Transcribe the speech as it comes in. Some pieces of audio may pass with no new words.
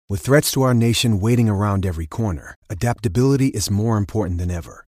With threats to our nation waiting around every corner, adaptability is more important than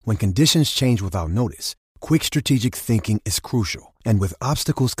ever. When conditions change without notice, quick strategic thinking is crucial. And with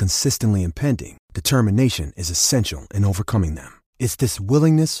obstacles consistently impending, determination is essential in overcoming them. It's this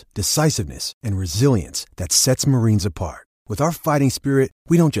willingness, decisiveness, and resilience that sets Marines apart. With our fighting spirit,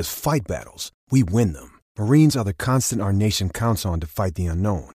 we don't just fight battles, we win them. Marines are the constant our nation counts on to fight the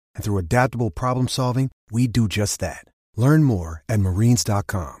unknown. And through adaptable problem solving, we do just that. Learn more at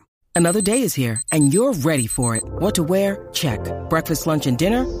marines.com. Another day is here, and you're ready for it. What to wear? Check. Breakfast, lunch, and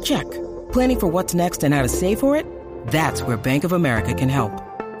dinner? Check. Planning for what's next and how to save for it? That's where Bank of America can help.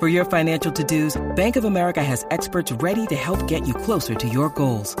 For your financial to-dos, Bank of America has experts ready to help get you closer to your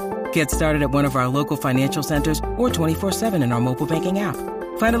goals. Get started at one of our local financial centers or 24/7 in our mobile banking app.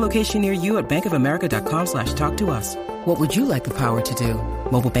 Find a location near you at bankofamerica.com/talktous. What would you like the power to do?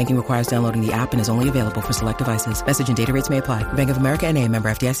 Mobile banking requires downloading the app and is only available for select devices. Message and data rates may apply. Bank of America N.A., member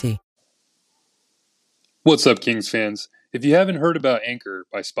FDIC. What's up, Kings fans? If you haven't heard about Anchor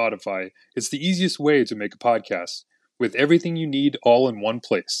by Spotify, it's the easiest way to make a podcast, with everything you need all in one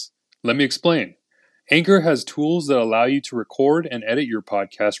place. Let me explain. Anchor has tools that allow you to record and edit your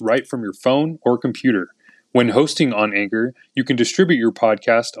podcast right from your phone or computer. When hosting on Anchor, you can distribute your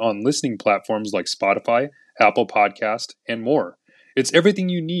podcast on listening platforms like Spotify, Apple Podcast, and more. It's everything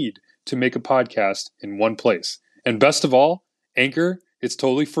you need to make a podcast in one place. And best of all, Anchor, it's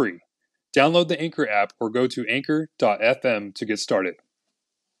totally free. Download the Anchor app or go to anchor.fm to get started.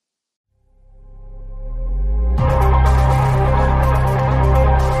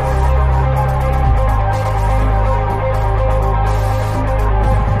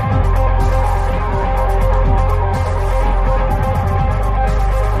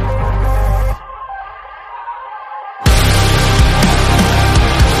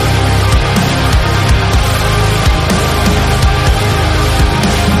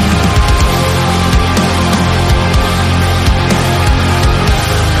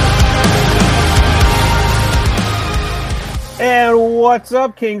 What's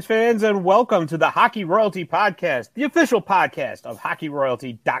up, Kings fans, and welcome to the Hockey Royalty Podcast, the official podcast of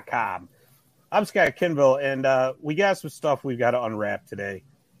HockeyRoyalty.com. I'm Scott Kinville, and we got some stuff we've got to unwrap today.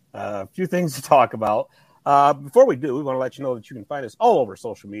 A few things to talk about. Before we do, we want to let you know that you can find us all over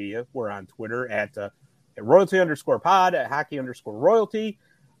social media. We're on Twitter at Royalty_pod, at Hockey_Royalty.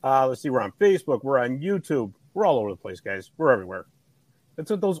 Let's see, we're on Facebook, we're on YouTube. We're all over the place, guys. We're everywhere. It's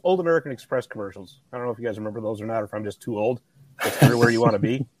what those old American Express commercials. I don't know if you guys remember those or not, or if I'm just too old. It's everywhere you want to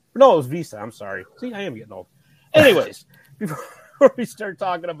be. No, it was Visa. I'm sorry. See, I am getting old. Anyways, before we start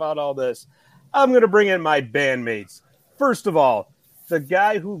talking about all this, I'm going to bring in my bandmates. First of all, the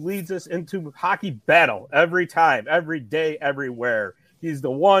guy who leads us into hockey battle every time, every day, everywhere. He's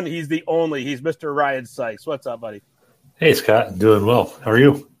the one. He's the only. He's Mr. Ryan Sykes. What's up, buddy? Hey, Scott. I'm doing well. How are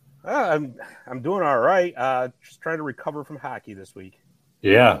you? I'm doing all right. Just trying to recover from hockey this week.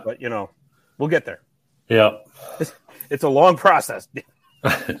 Yeah. But, we'll get there. Yeah. It's a long process.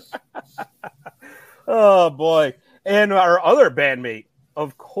 Oh, boy. And our other bandmate,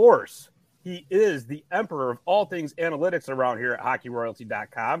 of course, he is the emperor of all things analytics around here at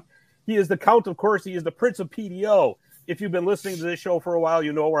HockeyRoyalty.com. He is the count, of course. He is the prince of PDO. If you've been listening to this show for a while,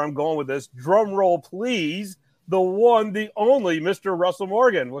 you know where I'm going with this. Drum roll, please. The one, the only, Mr. Russell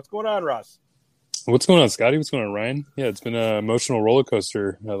Morgan. What's going on, Russ? What's going on, Scotty? What's going on, Ryan? Yeah, it's been an emotional roller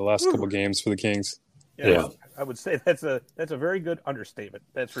coaster the last couple games for the Kings. Yeah. I would say that's a very good understatement.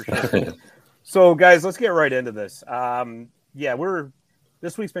 That's for sure. So, guys, let's get right into this.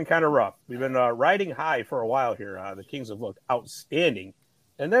 This week's been kind of rough. We've been riding high for a while here. The Kings have looked outstanding,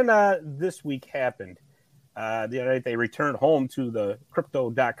 and then this week happened. The other night they returned home to the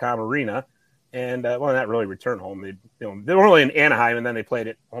Crypto.com arena, and not really returned home. They were only in Anaheim, and then they played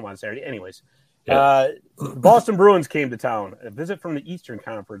at home on Saturday. Anyways, the Boston Bruins came to town, a visit from the Eastern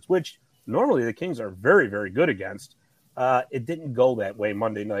Conference, which normally the Kings are very, very good against. It didn't go that way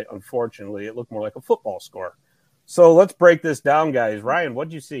Monday night, unfortunately. It looked more like a football score. So let's break this down, guys. Ryan, what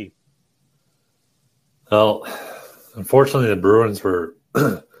did you see? Well, unfortunately, the Bruins were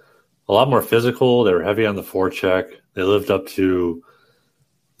a lot more physical. They were heavy on the forecheck. They lived up to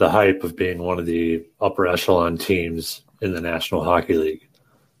the hype of being one of the upper echelon teams in the National Hockey League.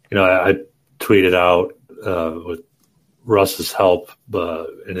 I tweeted out with Russ's help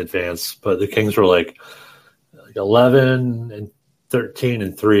in advance, but the Kings were like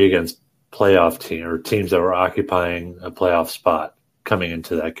 11-13-3 against playoff teams that were occupying a playoff spot coming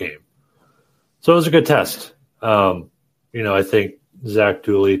into that game. So it was a good test. I think Zach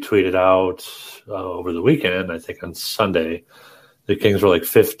Dooley tweeted out over the weekend, I think on Sunday, the Kings were like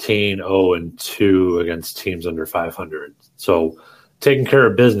 15-0-2 against teams under 500. So taking care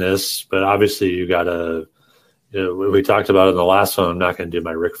of business, but obviously you got to. We talked about it in the last one. I'm not going to do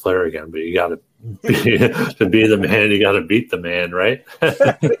my Ric Flair again, but you got to be the man. You got to beat the man, right? You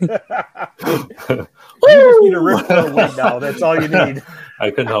just need a Ric Flair win now. That's all you need. I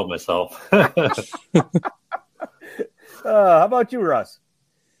couldn't help myself. How about you, Russ?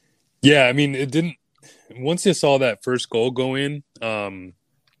 Yeah, I mean, it didn't. Once you saw that first goal go in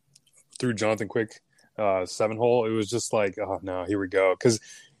through Jonathan Quick 7-hole, it was just like, oh no, here we go. Because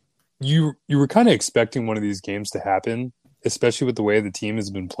you were kind of expecting one of these games to happen, especially with the way the team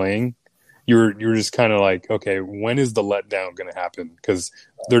has been playing. You're just kind of like, okay, when is the letdown going to happen? Because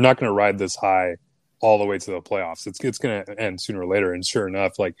they're not going to ride this high all the way to the playoffs. It's going to end sooner or later. And sure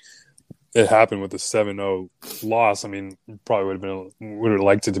enough, like it happened with the 7-0 loss. I mean, probably would have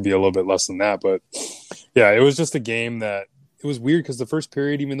liked it to be a little bit less than that, but yeah, it was just a game that it was weird because the first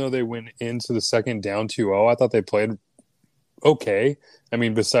period, even though they went into the second down 2-0, I thought they played okay. I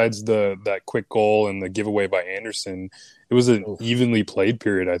mean, besides that quick goal and the giveaway by Anderson, it was an evenly played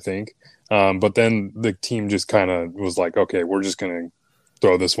period, I think. But then the team just kind of was like, okay, we're just going to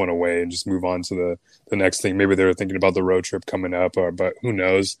throw this one away and just move on to the next thing. Maybe they were thinking about the road trip coming up, but who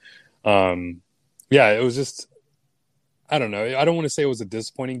knows? Yeah, it was just, I don't know. I don't want to say it was a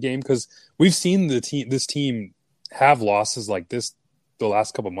disappointing game because we've seen this team have losses like this the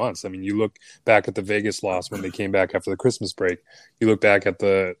last couple months. I mean, you look back at the Vegas loss when they came back after the Christmas break. You look back at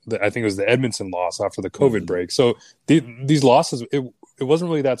the I think it was the Edmonton loss after the COVID break. So these losses, it wasn't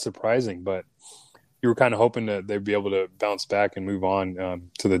really that surprising, but you were kind of hoping that they'd be able to bounce back and move on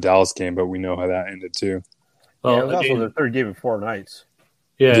to the Dallas game, but we know how that ended too. Well, it was also their third game in 4 nights.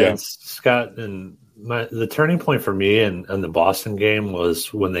 Yeah. Scott, and the turning point for me and the Boston game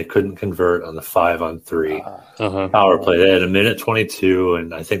was when they couldn't convert on the 5-on-3 power play. They had 1:22,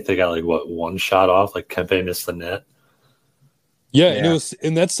 and I think they got one shot off. Like Kempe missed the net. Yeah,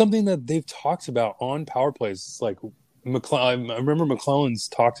 and that's something that they've talked about on power plays. It's like I remember McClellan's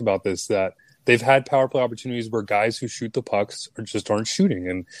talked about this, that they've had power play opportunities where guys who shoot the pucks aren't shooting.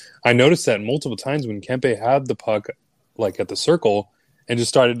 And I noticed that multiple times when Kempe had the puck like at the circle and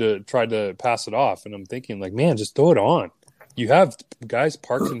just try to pass it off. And I'm thinking like, man, just throw it on. You have guys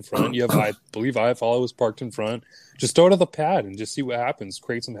parked in front. You have, I believe Iafallo was parked in front. Just throw it at the pad and just see what happens.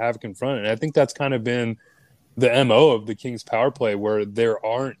 Create some havoc in front. And I think that's kind of been the MO of the Kings power play, where there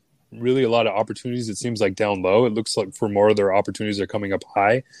aren't really a lot of opportunities, it seems like, down low. It looks like for more of their opportunities are coming up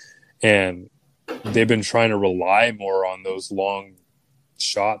high. And they've been trying to rely more on those long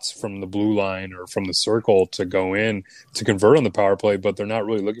shots from the blue line or from the circle to go in to convert on the power play, but they're not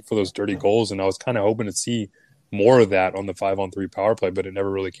really looking for those dirty goals. And I was kind of hoping to see more of that on the 5-on-3 power play, but it never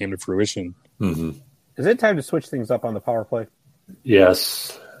really came to fruition. Mm-hmm. Is it time to switch things up on the power play?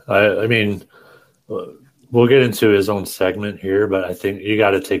 Yes. I mean, we'll get into his own segment here, but I think you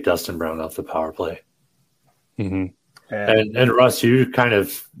got to take Dustin Brown off the power play. Mm-hmm. And Russ, you kind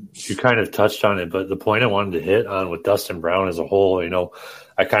of touched on it, but the point I wanted to hit on with Dustin Brown as a whole,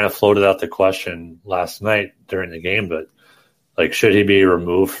 I kind of floated out the question last night during the game, but like, should he be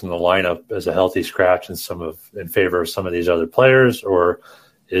removed from the lineup as a healthy scratch in favor of some of these other players, or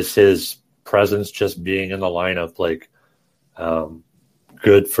is his presence just being in the lineup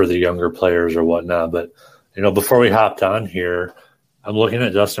good for the younger players or whatnot? But before we hopped on here, I'm looking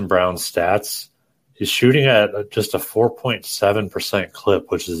at Dustin Brown's stats. He's shooting at just a 4.7%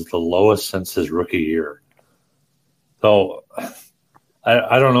 clip, which is the lowest since his rookie year. So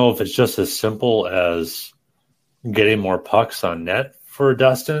I don't know if it's just as simple as getting more pucks on net for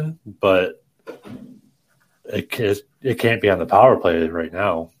Dustin, but it can't be on the power play right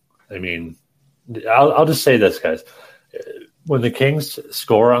now. I mean, I'll just say this, guys. When the Kings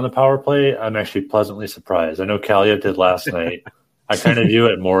score on the power play, I'm actually pleasantly surprised. I know Kaliyev did last night. I kind of view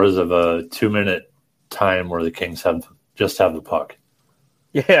it more as of a 2-minute time where the Kings have the puck.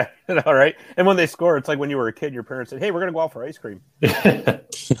 Yeah, all right. And when they score, it's like when you were a kid, your parents said, "Hey, we're going to go out for ice cream."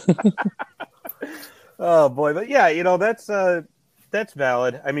 Oh boy, but yeah, that's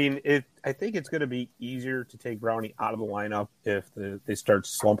valid. I mean, I think it's going to be easier to take Brownie out of the lineup if they start to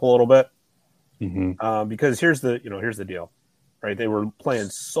slump a little bit. Mm-hmm. Because here's the deal, right? They were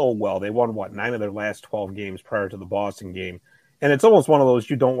playing so well. They won 9 of their last 12 games prior to the Boston game, and it's almost one of those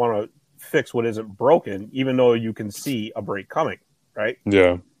you don't want to fix what isn't broken, even though you can see a break coming, right?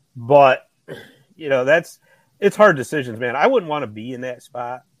 Yeah. But it's hard decisions, man. I wouldn't want to be in that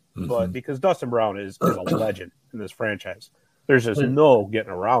spot, but because Dustin Brown is a legend in this franchise, there's just no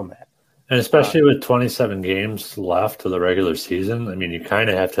getting around that. And especially with 27 games left of the regular season, I mean, you kind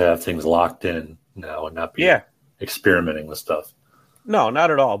of have to have things locked in now and not be experimenting with stuff. No, not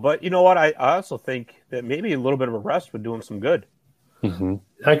at all. But you know what? I also think that maybe a little bit of a rest would do him some good.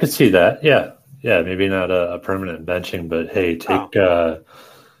 I could see that. Yeah. Maybe not a permanent benching, but hey,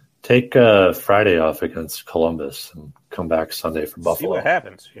 take Friday off against Columbus and come back Sunday for Buffalo. See what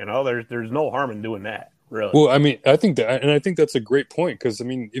happens. There's no harm in doing that, really. Well, I mean, I think that's a great point because I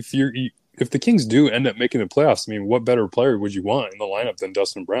mean, if the Kings do end up making the playoffs, I mean, what better player would you want in the lineup than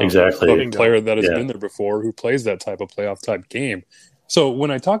Dustin Brown? Exactly, a player that has been there before, who plays that type of playoff type game. So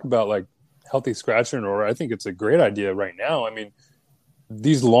when I talk about like healthy scratching, or I think it's a great idea right now. I mean,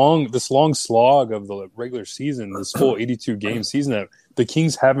 this long slog of the regular season, this full 82 game season that the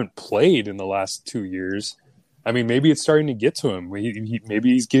Kings haven't played in the last 2 years. I mean, maybe it's starting to get to him.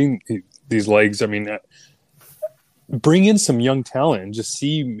 Maybe he's getting these legs. I mean, bring in some young talent and just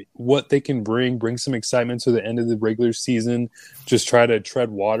see what they can bring some excitement to the end of the regular season. Just try to tread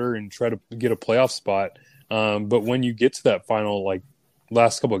water and try to get a playoff spot. But when you get to that final, like,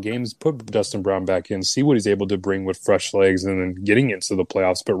 last couple of games, put Dustin Brown back in, see what he's able to bring with fresh legs and then getting into the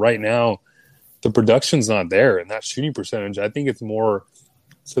playoffs. But right now, the production's not there. And that shooting percentage, I think it's more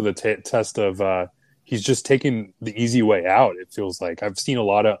to the test of he's just taking the easy way out, it feels like. I've seen a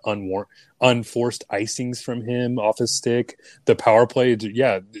lot of unforced icings from him off his stick. The power play,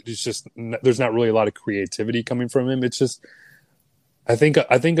 it's just there's not really a lot of creativity coming from him. It's just I think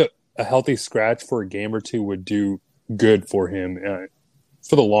a healthy scratch for a game or two would do good for him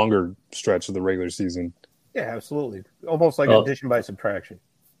for the longer stretch of the regular season. Yeah, absolutely. Almost like addition by subtraction.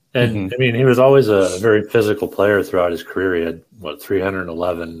 And I mean, he was always a very physical player throughout his career. He had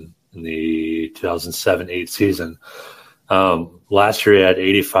 311 in the 2007-8 season. Last year he had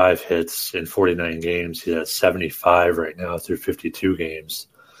 85 hits in 49 games. He has 75 right now through 52 games.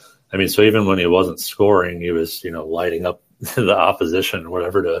 I mean, so even when he wasn't scoring, he was, lighting up the opposition or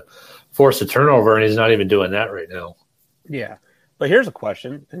whatever to force a turnover, and he's not even doing that right now. Yeah. But here's a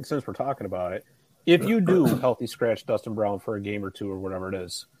question, and since we're talking about it, if you do healthy scratch Dustin Brown for a game or two or whatever it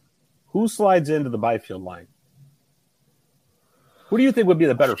is, who slides into the Byfield line? Who do you think would be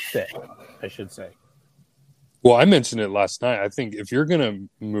the better fit, I should say? Well, I mentioned it last night. I think if you're going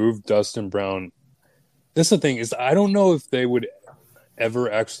to move Dustin Brown, that's the thing is I don't know if they would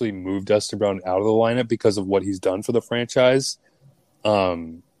ever actually move Dustin Brown out of the lineup because of what he's done for the franchise.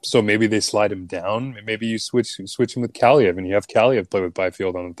 So maybe they slide him down. Maybe you switch him with Kaliev, and you have Kaliev play with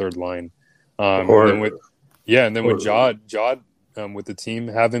Byfield on the third line. And then with Jod with the team,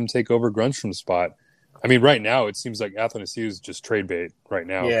 have him take over Grunstrom's spot. I mean, right now it seems like Athanasiou is just trade bait right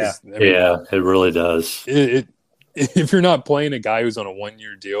now. Yeah, it really does. If you're not playing a guy who's on a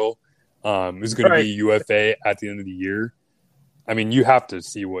 1-year deal, who's going to be UFA at the end of the year, I mean, you have to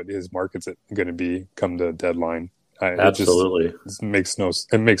see what his market's going to be come the deadline. Absolutely, it makes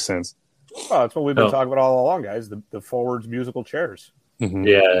sense. Well, that's what we've been talking about all along, guys. The forwards musical chairs. Mm-hmm.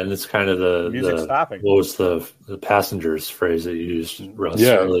 Yeah, and it's kind of the music stopping. What was the passengers phrase that you used, Russ,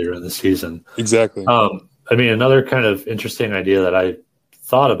 earlier in the season? Exactly. I mean, another kind of interesting idea that I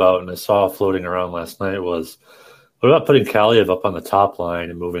thought about and I saw floating around last night was, what about putting Kaliev up on the top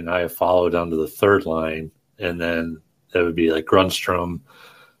line and moving Iafallo down to the third line, and then that would be like Grundstrom,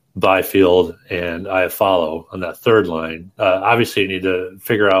 Byfield, and Iafallo on that third line. Obviously, you need to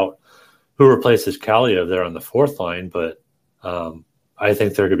figure out who replaces Kaliev there on the fourth line, but I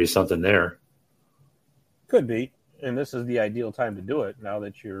think there could be something there. Could be, and this is the ideal time to do it now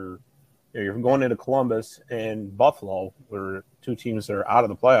that you're going into Columbus and Buffalo, where two teams that are out of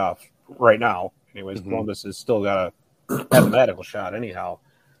the playoffs right now. Anyways, Columbus has still got a mathematical shot anyhow.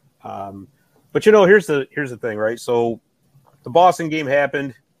 But here's the thing, right? So the Boston game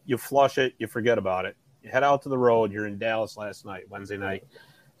happened. You flush it, you forget about it. You head out to the road. You're in Dallas Wednesday night,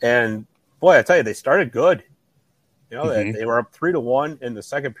 and boy, I tell you, they started good. They were up 3-1 in the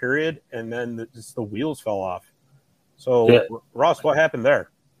second period, and then the wheels fell off. So, Ross, what happened there?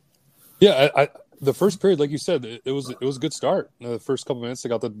 Yeah, the first period, like you said, it was a good start. The first couple minutes, they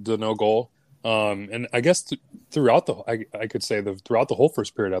got the no goal, and I guess throughout the whole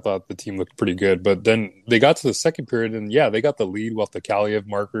first period, I thought the team looked pretty good. But then they got to the second period, and they got the lead with the Kaliev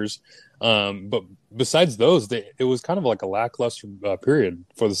markers. But besides those, it was kind of like a lackluster period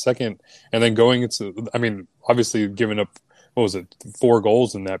for the second, and then going into, I mean, obviously giving up, 4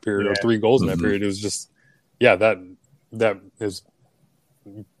 goals in that period or 3 goals in that period. It was just,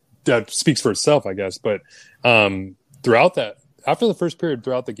 that speaks for itself, I guess. But after the first period,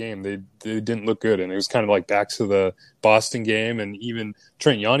 throughout the game, they didn't look good, and it was kind of like back to the Boston game. And even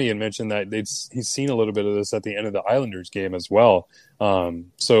Trent Yanni had mentioned that he's seen a little bit of this at the end of the Islanders game as well.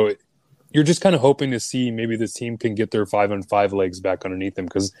 So you're just kind of hoping to see maybe this team can get their 5-on-5 legs back underneath them,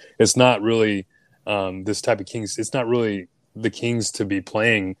 because it's not really this type of Kings. It's not really the Kings to be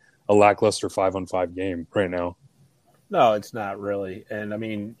playing a lackluster 5-on-5 game right now. No, it's not really. And I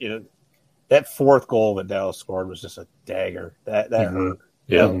mean, that fourth goal that Dallas scored was just a dagger. That hurt.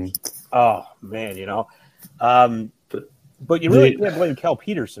 Yeah. Oh man, but you really can't blame Cal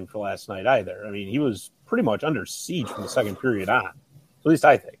Peterson for last night either. I mean, he was pretty much under siege from the second period on. At least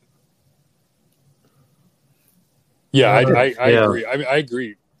I think. Yeah, I agree. I mean, I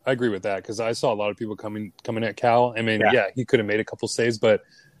agree with that because I saw a lot of people coming at Cal. I mean, he could have made a couple saves, but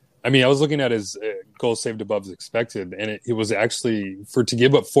I mean, I was looking at his goals saved above expected, and it was actually to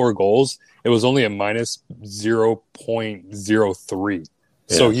give up 4 goals, it was only a minus 0.03.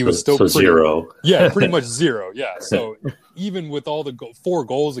 Yeah, so he was still zero. Yeah, pretty much zero. Yeah. So even with all the 4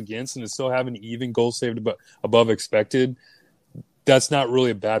 goals against and still having even goals saved above expected, that's not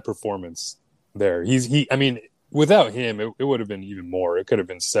really a bad performance there. I mean, without him, it would have been even more. It could have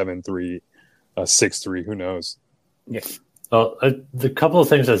been 7-3, 6-3. Who knows? Yeah. Well, the couple of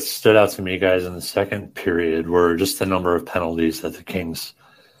things that stood out to me, guys, in the second period were just the number of penalties that the Kings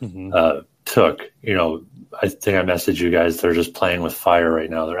took. I think I messaged you guys. They're just playing with fire right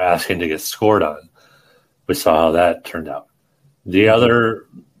now. They're asking to get scored on. We saw how that turned out. The other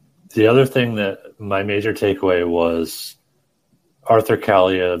thing that my major takeaway was Arthur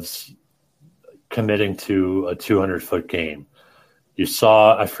Kaliev's committing to a 200-foot game. You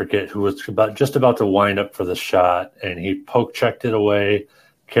saw, I forget who was just about to wind up for the shot, and he poke-checked it away,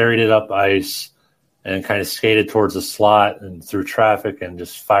 carried it up ice, and kind of skated towards the slot and through traffic and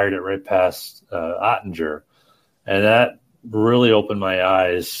just fired it right past Ottinger. And that really opened my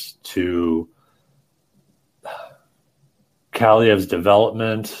eyes to Kaliev's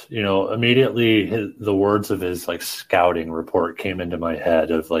development. Immediately the words of his scouting report came into my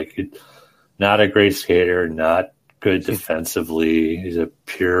head of not a great skater, not good defensively. He's a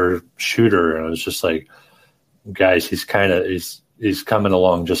pure shooter. And I was just like, guys, he's coming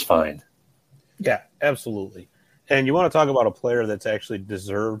along just fine. Yeah, absolutely. And you want to talk about a player that's actually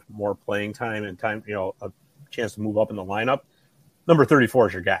deserved more playing time and time, a chance to move up in the lineup. Number 34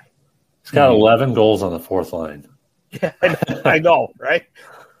 is your guy. He's got 11 goals on the fourth line. Yeah, I know, right?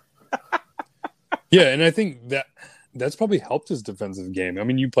 Yeah, and I think that's probably helped his defensive game. I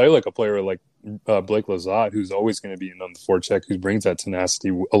mean, you play like a player like Blake Lizotte, who's always going to be on the forecheck, who brings that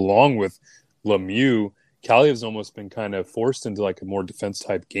tenacity along with Lemieux. Kaliev's almost been kind of forced into a more defense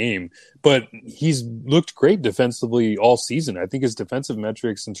type game, but he's looked great defensively all season. I think his defensive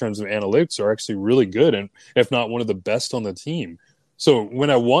metrics in terms of analytics are actually really good, and if not one of the best on the team. So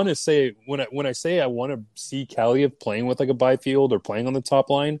when I say I want to see Kaliev playing with a Byfield or playing on the top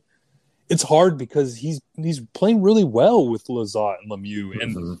line, it's hard because he's playing really well with Lizotte and Lemieux.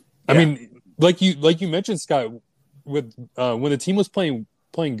 And I mean, like you mentioned, Scott, with when the team was playing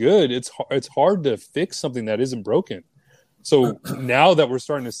good, it's hard to fix something that isn't broken. So now that we're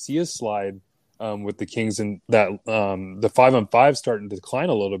starting to see a slide with the Kings and that the 5-on-5 starting to decline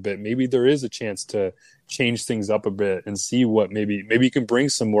a little bit, maybe there is a chance to change things up a bit and see what maybe you can bring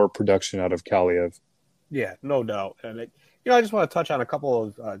some more production out of Kaliev. Yeah, no doubt. And I just want to touch on a couple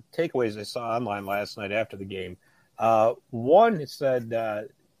of takeaways I saw online last night after the game. One, it said that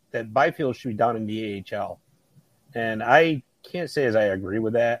Byfield should be down in the AHL, and I can't say as I agree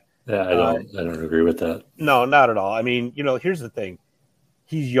with that. Yeah, I don't agree with that. No, not at all. I mean, here's the thing.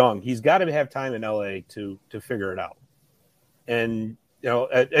 He's young. He's got to have time in LA to figure it out. And,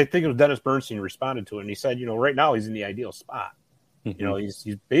 I think it was Dennis Bernstein responded to it, and he said, right now he's in the ideal spot. Mm-hmm.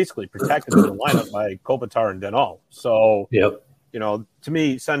 He's basically protected in the lineup by Kopitar and Deneau. So, to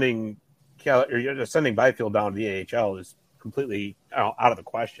me, sending Byfield down to the AHL is completely out of the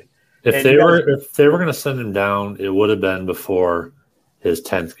question. If they were going to send him down, it would have been before his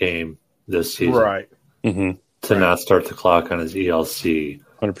 10th game this season, right? To not start the clock on his ELC.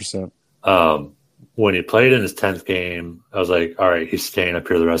 100%. When he played in his 10th game, I was like, all right, he's staying up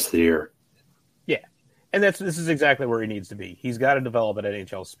here the rest of the year. Yeah, and this is exactly where he needs to be. He's got to develop at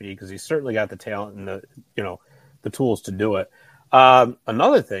NHL speed because he's certainly got the talent and the tools to do it.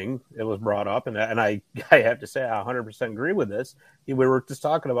 Another thing that was brought up, and I have to say I 100% agree with this. We were just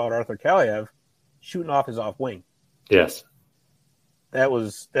talking about Arthur Kaliev shooting off his off wing. Yes,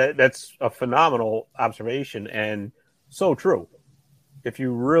 that's a phenomenal observation and so true. If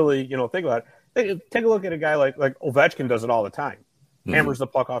you really think about it, take a look at a guy like Ovechkin does it all the time. Hammers the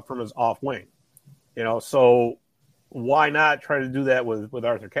puck off from his off wing. So why not try to do that with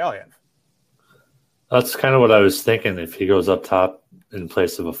Arthur Kaliev? That's kind of what I was thinking. If he goes up top in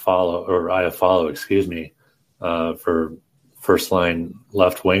place of Iafallo, for first line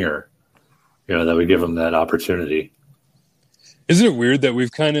left winger, that would give him that opportunity. Isn't it weird that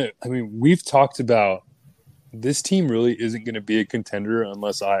we've talked about this team really isn't going to be a contender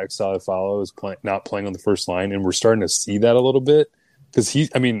unless Alex Iafallo is not playing on the first line, and we're starting to see that a little bit because he's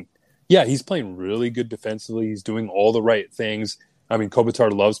playing really good defensively. He's doing all the right things. I mean,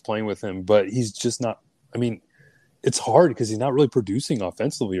 Kopitar loves playing with him, but he's just not. I mean, it's hard because he's not really producing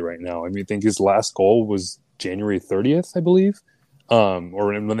offensively right now. I mean, I think his last goal was January 30th, I believe,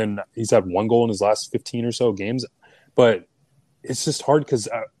 and then he's had one goal in his last 15 or so games, but it's just hard because.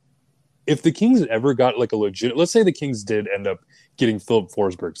 If the Kings ever got like a legit, let's say the Kings did end up getting Philip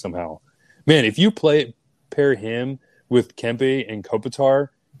Forsberg somehow, man, if you pair him with Kempe and Kopitar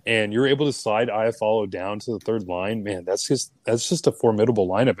and you're able to slide Iafallo down to the third line, man, that's just a formidable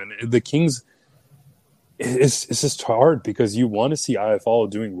lineup. And the Kings, it's just hard because you want to see Iafallo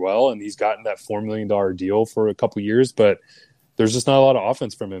doing well, and he's gotten that $4 million deal for a couple years, but there's just not a lot of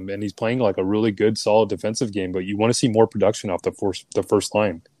offense from him, and he's playing like a really good, solid defensive game, but you want to see more production off the first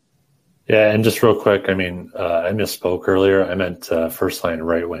line. Yeah, and just real quick, I mean, I misspoke earlier. I meant first line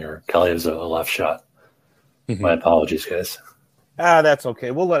right winger. Kelly has a left shot. Mm-hmm. My apologies, guys. That's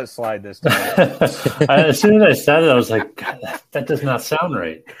okay. We'll let it slide this time. As soon as I said it, I was like, God, that does not sound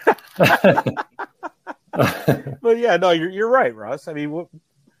right. But yeah, no, you're right, Russ. I mean,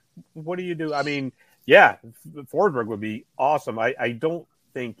 what do you do? I mean, yeah, Forsberg would be awesome. I don't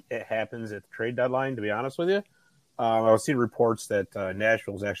think it happens at the trade deadline, to be honest with you. I was seeing reports that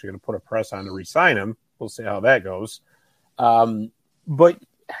Nashville is actually going to put a press on to re-sign him. We'll see how that goes. But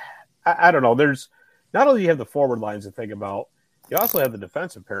I don't know. There's not only you have the forward lines to think about, you also have the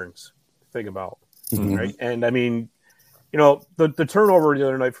defensive pairings to think about, right? And I mean, you know, the turnover the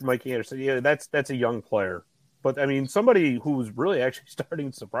other night from Mike Anderson, yeah, that's a young player. But I mean, somebody who's really actually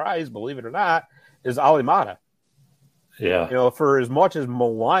starting to surprise, believe it or not, is Ali Mata. Yeah. You know, for as much as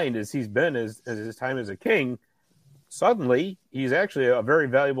maligned as he's been as his time as a King, suddenly he's actually a very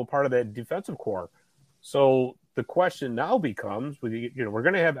valuable part of that defensive core. So the question now becomes, we're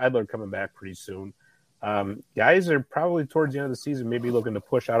going to have Edler coming back pretty soon. Guys are probably towards the end of the season, maybe looking to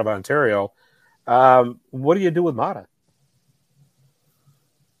push out of Ontario. What do you do with Mata?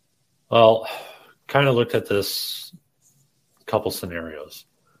 Well, kind of looked at this couple scenarios.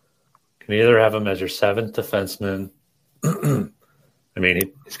 Can either have him as your seventh defenseman. I mean,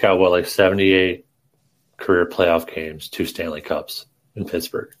 he's got like 78 career playoff games, 2 Stanley Cups in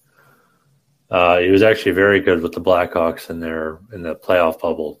Pittsburgh. He was actually very good with the Blackhawks in the playoff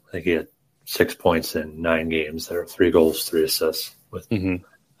bubble. I think he had 6 points in 9 games. There were 3 goals, 3 assists with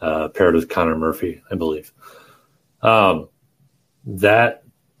paired with Connor Murphy, I believe. That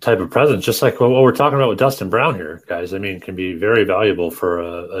type of presence, just like what we're talking about with Dustin Brown here, guys, I mean, can be very valuable for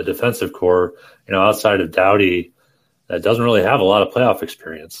a defensive core, you know, outside of Doughty that doesn't really have a lot of playoff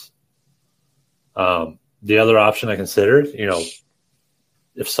experience. The other option I considered, you know,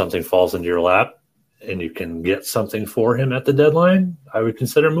 if something falls into your lap and you can get something for him at the deadline, I would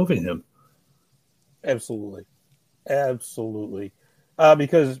consider moving him. Absolutely.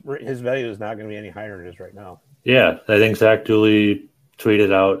 Because his value is not going to be any higher than it is right now. Yeah, I think Zach Dooley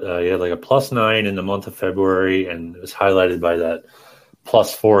tweeted out he had like a +9 in the month of February, and it was highlighted by that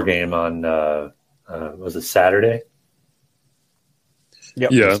 +4 game on was it Saturday?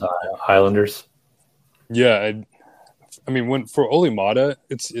 Yep. Yeah, Islanders. Yeah, I mean, for Olli Mata,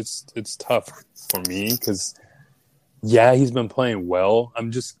 it's tough for me because, yeah, he's been playing well.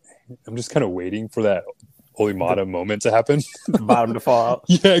 I'm just kind of waiting for that Olli Mata moment to happen. Bottom to fall out.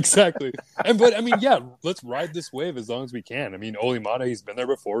 Yeah, exactly. But I mean, yeah, let's ride this wave as long as we can. I mean, Olli Mata, he's been there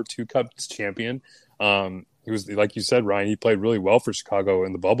before, 2 Cups champion. He was, like you said, Ryan, he played really well for Chicago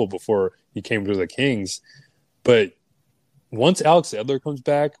in the bubble before he came to the Kings. But once Alex Edler comes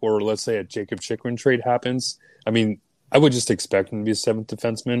back, or let's say a Jacob Chychrun trade happens, I mean, I would just expect him to be a 7th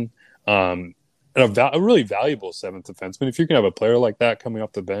defenseman, and a really valuable 7th defenseman. If you can have a player like that coming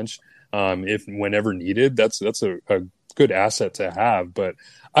off the bench, if whenever needed, that's a good asset to have. But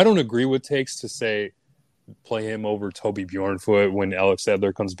I don't agree with takes to say play him over Toby Bjornfoot when Alex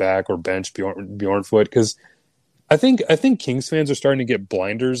Edler comes back, or bench Bjornfoot, because I think Kings fans are starting to get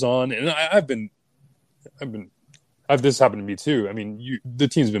blinders on, and this happened to me too. I mean, the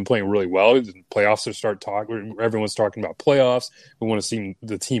team's been playing really well. The playoffs everyone's talking about playoffs. We want to see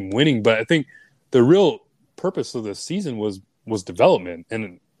the team winning, but I think the real purpose of this season was development.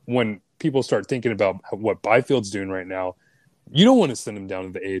 And when people start thinking about what Byfield's doing right now, you don't want to send him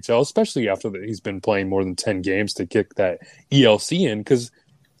down to the AHL, especially after he's been playing more than 10 games to kick that ELC in, because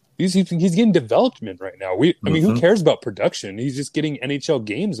He's getting development right now. I mean, who cares about production? He's just getting NHL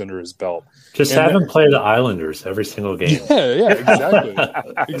games under his belt. Just have him play the Islanders every single game. Yeah, exactly.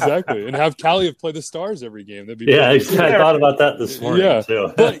 Exactly. And have Kaliyev play the Stars every game. That'd be I thought about that this morning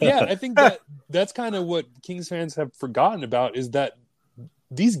too. But yeah, I think that's kind of what Kings fans have forgotten about, is that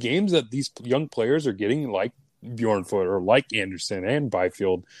these games that these young players are getting, like Bjornfot or like Anderson and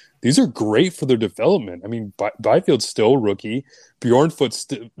Byfield, these are great for their development. I mean, Byfield's still a rookie. Bjornfot's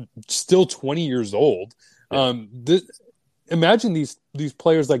still 20 years old. Imagine these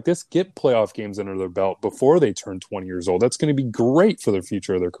players like this get playoff games under their belt before they turn 20 years old. That's going to be great for the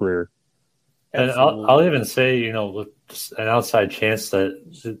future of their career. And I'll even say, an outside chance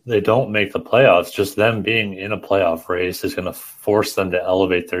that they don't make the playoffs, just them being in a playoff race is going to force them to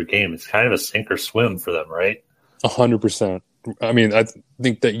elevate their game. It's kind of a sink or swim for them, right? 100%. I mean, I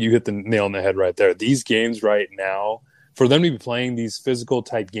think that you hit the nail on the head right there. These games right now, for them to be playing these physical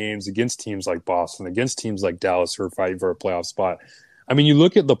type games against teams like Boston, against teams like Dallas who are fighting for a playoff spot. I mean, you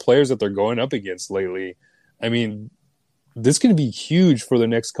look at the players that they're going up against lately. I mean, this is going to be huge for the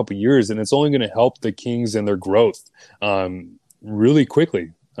next couple of years, and it's only going to help the Kings and their growth really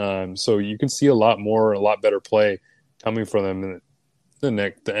quickly. So you can see a lot better play coming from them in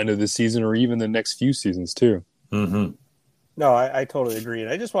the end of the season, or even the next few seasons too. Mm-hmm. No, I totally agree. And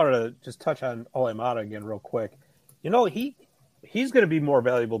I just wanted to just touch on Olemata again real quick. He's going to be more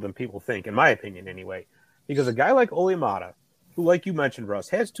valuable than people think, in my opinion anyway, because a guy like Olemata, who, like you mentioned, Russ,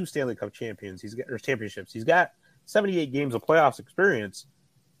 has 2 Stanley Cup championships. He's got 78 games of playoffs experience.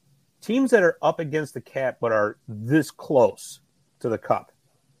 Teams that are up against the cap but are this close to the cup,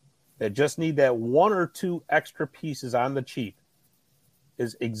 that just need that 1 or 2 extra pieces on the cheap,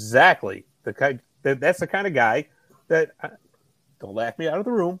 is exactly the kind. That's the kind of guy that, don't laugh me out of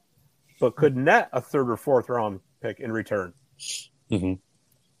the room, but could net a 3rd or 4th round pick in return. Mm-hmm.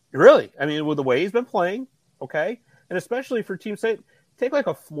 Really, I mean, with the way he's been playing, okay, and especially for teams that take like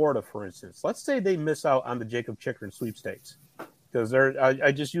a Florida, for instance. Let's say they miss out on the Jacob Chychrun sweepstakes, because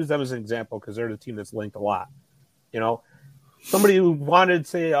I just use them as an example because they're the team that's linked a lot. Somebody who wanted,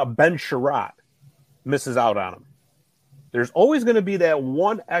 say, a Ben Sherratt misses out on him. There's always going to be that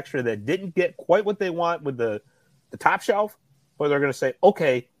one extra that didn't get quite what they want with the top shelf, but they're going to say,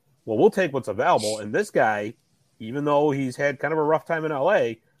 okay, well, we'll take what's available. And this guy, even though he's had kind of a rough time in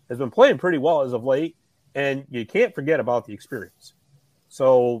LA, has been playing pretty well as of late, and you can't forget about the experience.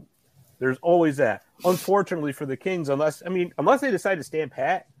 So there's always that. Unfortunately for the Kings, unless they decide to stand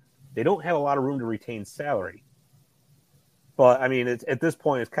pat, they don't have a lot of room to retain salary. But, I mean, at this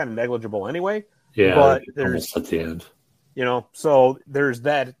point, it's kind of negligible anyway. Yeah, but almost at the end. So there's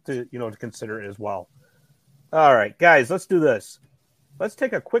that to consider as well. All right, guys, let's do this. Let's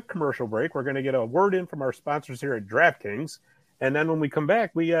take a quick commercial break. We're going to get a word in from our sponsors here at DraftKings, and then when we come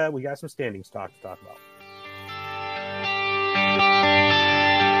back, we got some standings talk to talk about.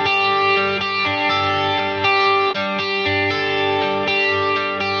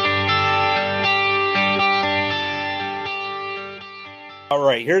 All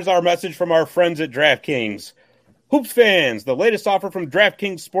right, here's our message from our friends at DraftKings. Hoops fans, the latest offer from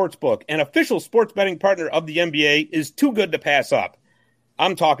DraftKings Sportsbook, an official sports betting partner of the NBA, is too good to pass up.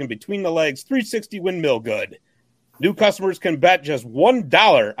 I'm talking between the legs 360 windmill good. New customers can bet just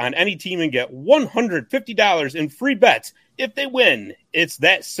 $1 on any team and get $150 in free bets if they win. It's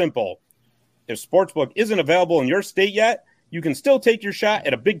that simple. If Sportsbook isn't available in your state yet, you can still take your shot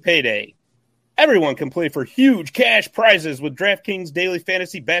at a big payday. Everyone can play for huge cash prizes with DraftKings Daily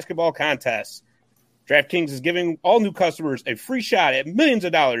Fantasy Basketball Contests. DraftKings is giving all new customers a free shot at millions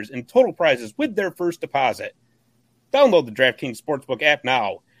of dollars in total prizes with their first deposit. Download the DraftKings Sportsbook app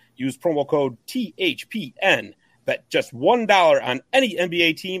now. Use promo code THPN. Bet just $1 on any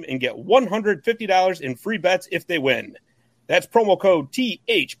NBA team and get $150 in free bets if they win. That's promo code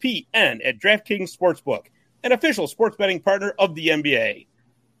THPN at DraftKings Sportsbook, an official sports betting partner of the NBA.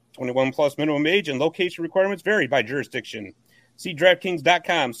 21 plus minimum age and location requirements vary by jurisdiction. See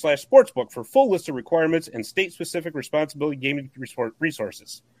DraftKings.com/sportsbook for full list of requirements and state-specific responsibility gaming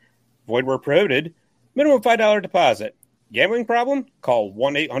resources. Void where prohibited. Minimum $5 deposit. Gambling problem? Call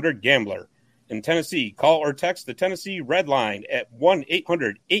 1-800-GAMBLER. In Tennessee, call or text the Tennessee Red Line at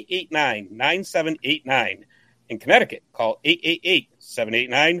 1-800-889-9789. In Connecticut, call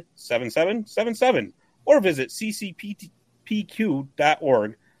 888-789-7777 or visit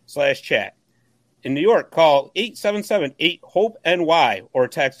ccpq.org/chat. In New York, call 877-8-HOPE-NY or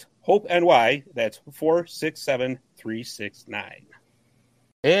text HOPE-NY. That's 467-369.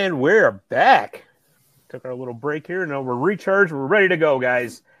 And we're back. Took our little break here. Now we're recharged. We're ready to go,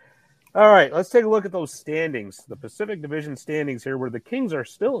 guys. All right, let's take a look at those standings. The Pacific Division standings here, where the Kings are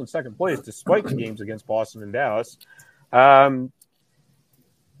still in second place despite the games against Boston and Dallas.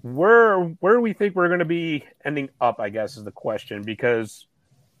 Where do we think we're going to be ending up, I guess, is the question, because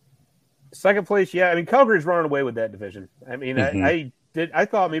second place, yeah, I mean, Calgary's running away with that division. I mean, I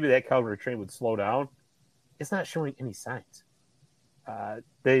thought maybe that Calgary train would slow down. It's not showing any signs.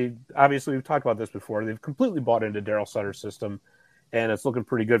 They obviously, we've talked about this before. They've completely bought into Daryl Sutter's system, and it's looking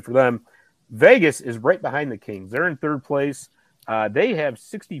pretty good for them. Vegas is right behind the Kings. They're in third place. They have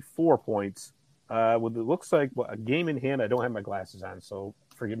 64 points with it looks like a game in hand. I don't have my glasses on, so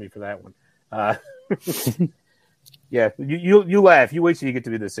forgive me for that one. Yeah, you laugh. You wait till you get to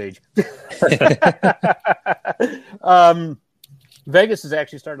be this age. Vegas is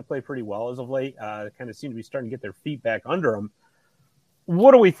actually starting to play pretty well as of late. Kind of seem to be starting to get their feet back under them.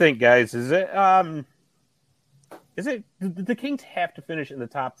 What do we think, guys? Is it the Kings have to finish in the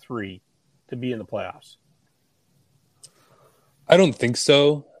top three to be in the playoffs? I don't think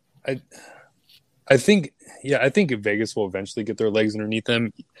so. I think Vegas will eventually get their legs underneath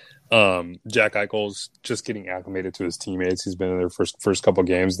them. Jack Eichel's just getting acclimated to his teammates. He's been in their first couple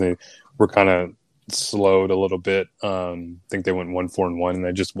games. They were kind of slowed a little bit. I think they went 1-4-1, and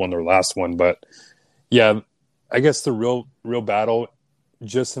they just won their last one. But yeah, I guess the real battle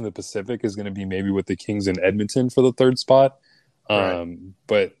just in the Pacific is going to be maybe with the Kings in Edmonton for the third spot. Right.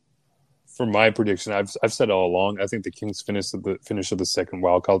 But for my prediction, I've said all along, I think the Kings finish of the second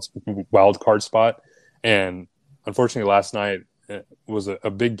wild card spot. And unfortunately, last night was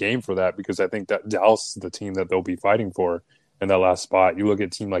a big game for that, because I think that Dallas is the team that they'll be fighting for in that last spot. You look at a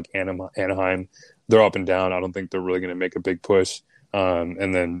team like Anaheim, they're up and down. I don't think they're really going to make a big push.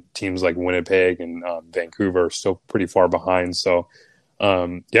 And then teams like Winnipeg and Vancouver are still pretty far behind. So,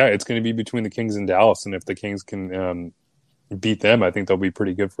 it's going to be between the Kings and Dallas. And if the Kings can beat them, I think they'll be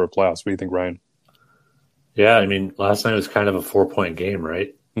pretty good for a playoffs. What do you think, Ryan? Yeah, I mean, last night was kind of a 4-point game,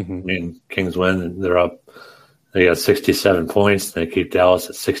 right? Mm-hmm. I mean, Kings win, and they're up. They got 67 points. They keep Dallas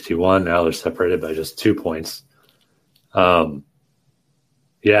at 61. Now they're separated by just 2 points. I mean,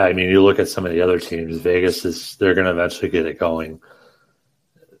 you look at some of the other teams. Vegas they're going to eventually get it going.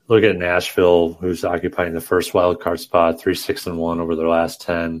 Look at Nashville, who's occupying the first wild card spot, 3-6-1 over their last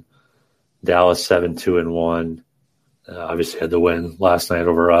 10. Dallas 7-2-1. Obviously had the win last night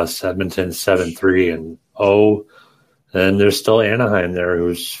over us. Edmonton 7-3-0. And there's still Anaheim there,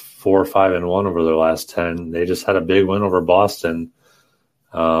 who's 4-5-1 over their last 10. They just had a big win over Boston.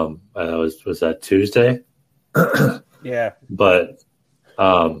 Was that Tuesday? Yeah. But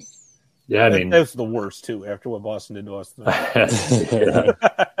I mean, that was the worst too. After what Boston did to us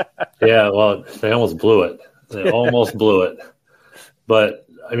yeah. Well, they almost blew it. But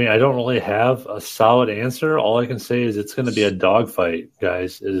I mean, I don't really have a solid answer. All I can say is it's going to be a dogfight,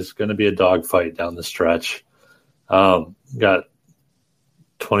 guys. It is going to be a dogfight down the stretch. Got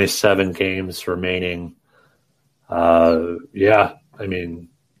 27 games remaining. I mean,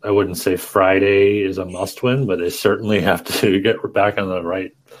 I wouldn't say Friday is a must-win, but they certainly have to get back on the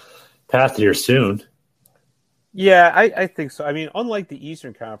right path here soon. Yeah, I think so. I mean, unlike the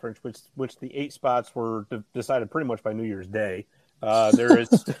Eastern Conference, which the 8 spots were decided pretty much by New Year's Day, there's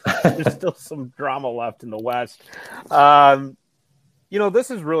still some drama left in the West.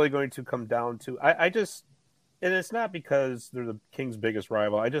 This is really going to come down to and it's not because they're the Kings' biggest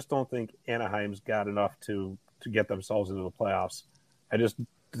rival. I just don't think Anaheim's got enough to get themselves into the playoffs.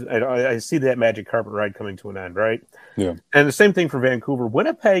 I see that magic carpet ride coming to an end, right? Yeah. And the same thing for Vancouver.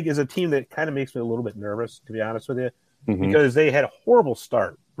 Winnipeg is a team that kind of makes me a little bit nervous, to be honest with you, because they had a horrible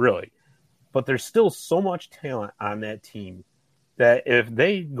start, really. But there's still so much talent on that team that if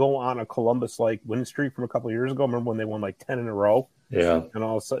they go on a Columbus-like win streak from a couple of years ago, remember when they won like 10 in a row? Yeah. And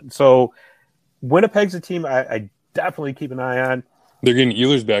all of a sudden. So Winnipeg's a team I definitely keep an eye on. They're getting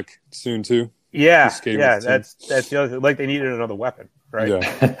Ehlers back soon, too. Yeah, that's the other thing. Like they needed another weapon, right?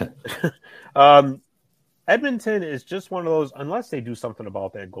 Yeah. Edmonton is just one of those, unless they do something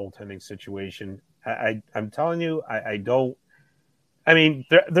about that goaltending situation. I'm telling you, I don't. I mean,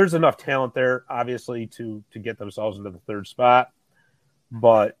 there's enough talent there, obviously, to get themselves into the third spot,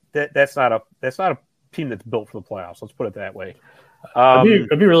 but that's not a team that's built for the playoffs. Let's put it that way. I'd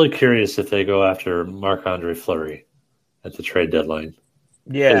be really curious if they go after Marc-Andre Fleury at the trade deadline.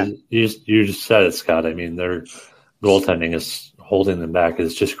 Yeah, you just said it, Scott. I mean, their goaltending is holding them back.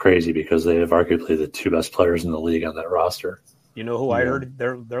 It's just crazy because they have arguably the 2 best players in the league on that roster. You know who I heard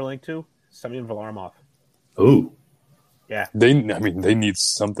they're linked to? Semyon Varlamov. Ooh. Yeah. They need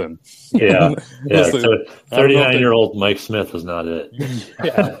something. Yeah. Yeah. So, 39-year-old Mike Smith was not it.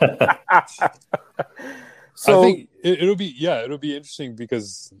 Yeah. I think it'll be interesting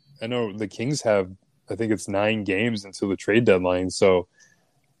because I know the Kings have, I think it's 9 games until the trade deadline. So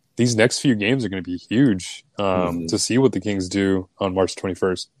these next few games are going to be huge to see what the Kings do on March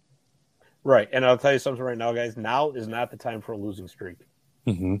 21st. Right. And I'll tell you something right now, guys. Now is not the time for a losing streak.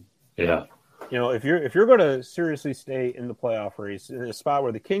 Mm-hmm. Yeah. You know, if you're going to seriously stay in the playoff race in a spot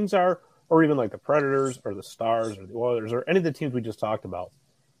where the Kings are, or even like the Predators or the Stars or the Oilers or any of the teams we just talked about,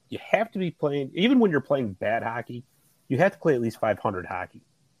 you have to be playing, even when you're playing bad hockey, you have to play at least 500 hockey.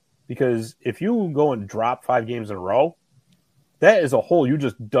 Because if you go and drop 5 games in a row, that is a hole you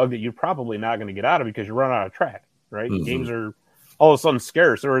just dug that you're probably not going to get out of because you're running out of track, right? Mm-hmm. Games are all of a sudden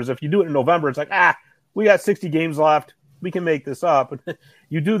scarce. Whereas if you do it in November, it's like, we got 60 games left. We can make this up.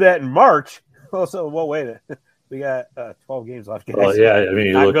 You do that in March. Also, wait a minute. We got 12 games left. Guys. Well, yeah. I mean,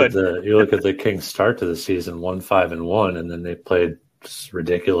 you look at the Kings' start to the season, 1-5-1, and then they played just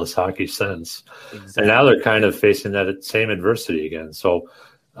ridiculous hockey since. Exactly. And now they're kind of facing that same adversity again. So,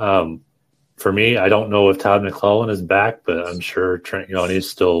 for me, I don't know if Todd McClellan is back, but I'm sure Trent Yawney's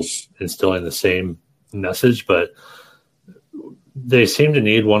still instilling the same message. But they seem to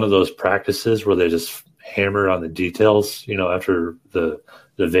need one of those practices where they just hammer on the details, after the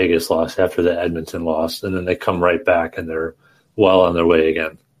Vegas loss, after the Edmonton loss, and then they come right back and they're well on their way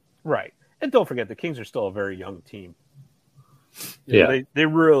again. Right. And don't forget, the Kings are still a very young team. They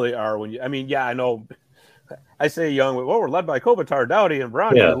really are. I know I say young, we're led by Kopitar, Doughty, and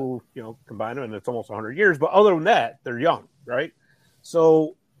Bronco, who, combine them, and it's almost 100 years. But other than that, they're young, right?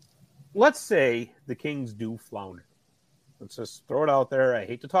 So let's say the Kings do flounder. Let's just throw it out there. I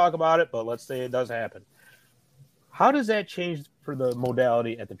hate to talk about it, but let's say it does happen. How does that change for the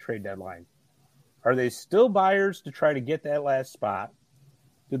modality at the trade deadline? Are they still buyers to try to get that last spot?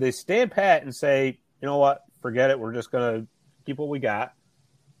 Do they stand pat and say, you know what, forget it, we're just going to keep what we got?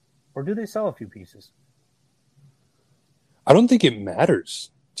 Or do they sell a few pieces? I don't think it matters,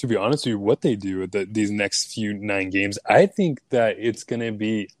 to be honest with you, what they do with these next few 9 games. I think that it's going to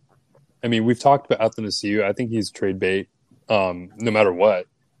be – we've talked about Athanasiou. I think he's trade bait no matter what.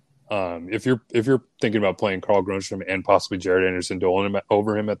 If you're thinking about playing Carl Grundstrom and possibly Jared Anderson-Dolan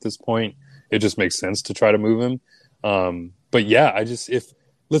over him at this point, it just makes sense to try to move him. But yeah, if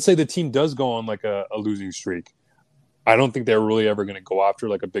let's say the team does go on like a losing streak, I don't think they're really ever going to go after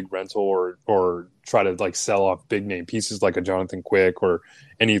like a big rental or try to like sell off big name pieces like a Jonathan Quick or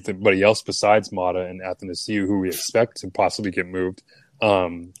anybody else besides Mata and Athanasiou, who we expect to possibly get moved.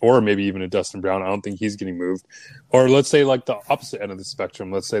 Or maybe even a Dustin Brown. I don't think he's getting moved. Or let's say like the opposite end of the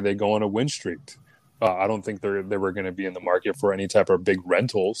spectrum. Let's say they go on a win streak. I don't think they were going to be in the market for any type of big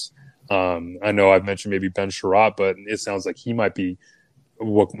rentals. I know I've mentioned maybe Ben Sherratt, but it sounds like he might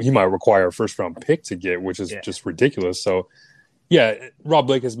require a first round pick to get, which is just ridiculous. So yeah, Rob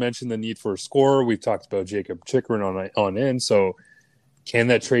Blake has mentioned the need for a scorer. We've talked about Jacob Chikrin on in. So can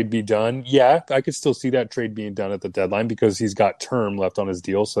that trade be done? Yeah, I could still see that trade being done at the deadline because he's got term left on his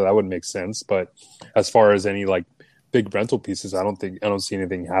deal, so that would make sense. But as far as any like big rental pieces, I don't see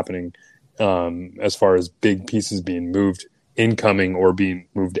anything happening as far as big pieces being moved incoming or being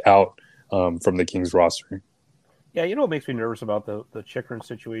moved out from the Kings roster. Yeah, what makes me nervous about the Chikrin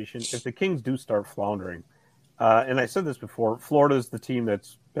situation? If the Kings do start floundering, and I said this before, Florida's the team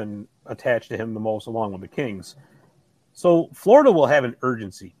that's been attached to him the most along with the Kings. So Florida will have an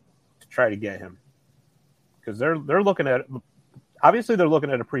urgency to try to get him because they're looking at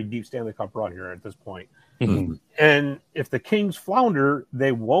a pretty deep Stanley Cup run here at this point. Mm-hmm. And if the Kings flounder,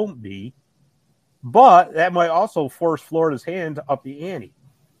 they won't be, but that might also force Florida's hand to up the ante.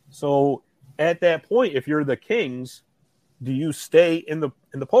 So at that point, if you're the Kings, do you stay in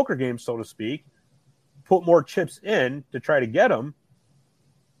the poker game, so to speak, put more chips in to try to get them?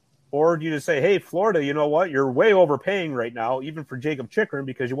 Or do you just say, hey, Florida, you know what? You're way overpaying right now, even for Jacob Chikrin,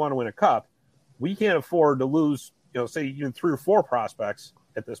 because you want to win a cup. We can't afford to lose, say even 3 or 4 prospects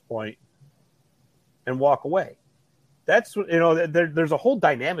at this point and walk away. That's, there's a whole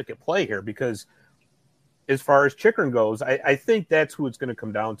dynamic at play here because as far as Chikrin goes, I think that's who it's going to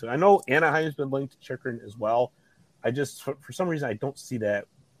come down to. I know Anaheim's been linked to Chikrin as well. I just, for some reason, I don't see that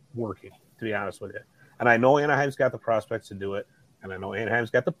working, to be honest with you. And I know Anaheim's got the prospects to do it. And I know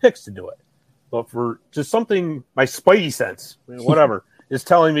Anaheim's got the picks to do it. But for just something, my spidey sense, whatever, is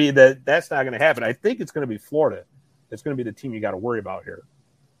telling me that that's not going to happen. I think it's going to be Florida. It's going to be the team you got to worry about here.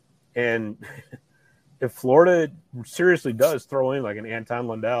 And if Florida seriously does throw in like an Anton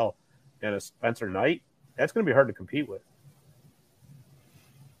Lundell and a Spencer Knight, that's going to be hard to compete with.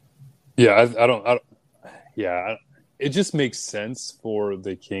 Yeah, I don't. It just makes sense for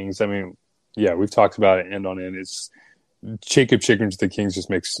the Kings. We've talked about it end on end. It's Jacob Chikrin to the Kings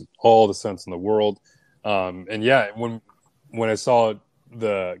just makes all the sense in the world. And yeah, when I saw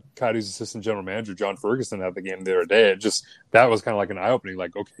the Coyotes assistant general manager John Ferguson at the game the other day, that was kind of like an eye opening.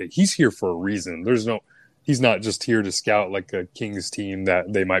 Like, okay, he's here for a reason. He's not just here to scout like a Kings team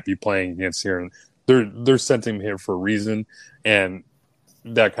that they might be playing against here. And they're sending him here for a reason, and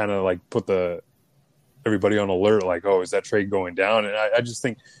that kind of like put everybody on alert. Like, oh, is that trade going down? And I just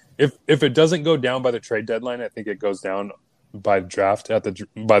think if it doesn't go down by the trade deadline, I think it goes down by the draft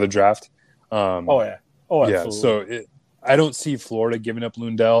by the draft. Oh absolutely. Yeah. So I don't see Florida giving up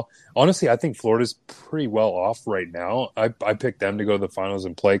Lundell. Honestly, I think Florida's pretty well off right now. I picked them to go to the finals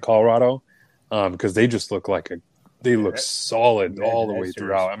and play Colorado because they just look solid all the way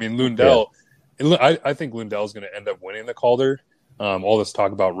throughout. I mean, Lundell, I think Lundell's going to end up winning the Calder. All this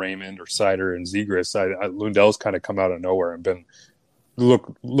talk about Raymond or Seider and Zegras, Lundell's kind of come out of nowhere and been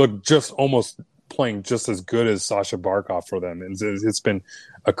look just almost playing just as good as Sasha Barkov for them. And it's been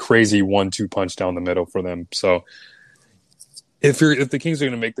a crazy 1-2 punch down the middle for them. So if the Kings are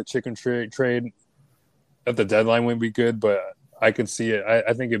going to make the chicken trade at the deadline, would be good, but I can see it.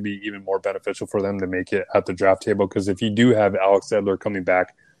 I think it'd be even more beneficial for them to make it at the draft table, because if you do have Alex Edler coming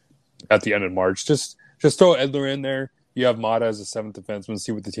back at the end of March, just throw Edler in there. You have Mata as a seventh defenseman,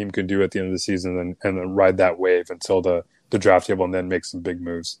 see what the team can do at the end of the season, and then ride that wave until the draft table, and then make some big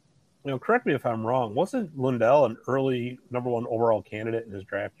moves. Correct me if I'm wrong. Wasn't Lundell an early number 1 overall candidate in his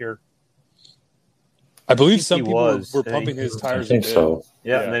draft year? I believe some people were pumping his tires. I think so.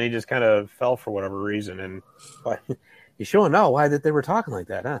 Yeah, and then he just kind of fell for whatever reason. And you showing now why that they were talking like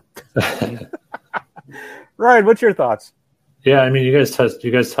that, huh? Ryan, what's your thoughts? Yeah, I mean, you guys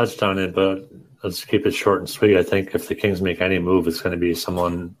touched on it, but let's keep it short and sweet. I think if the Kings make any move, it's going to be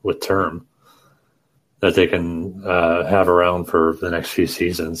someone with term that they can have around for the next few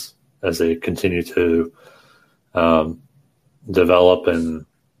seasons as they continue to develop and,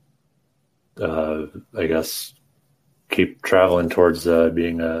 I guess, keep traveling towards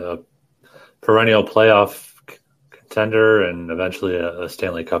being a perennial playoff contender and eventually a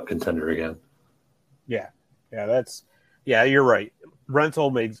Stanley Cup contender again. Yeah, you're right. Rental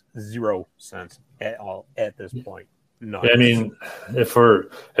makes 0 sense at all at this point. No, I mean, if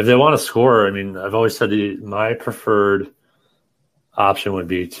they want to score, I mean, I've always said my preferred option would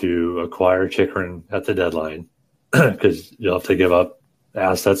be to acquire Chychrun at the deadline because you'll have to give up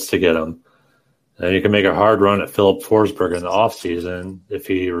assets to get him. And you can make a hard run at Philip Forsberg in the offseason if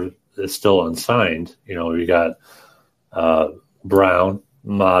he is still unsigned. You got Brown,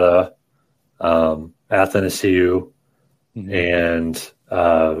 Mata, Athanasiou, and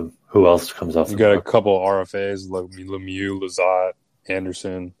who else comes off? You got a couple RFAs, Lemieux, Lizotte,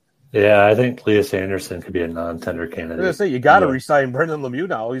 Anderson. Yeah, I think Elias Anderson could be a non-tender candidate. I was going to say, you got to re-sign Brendan Lemieux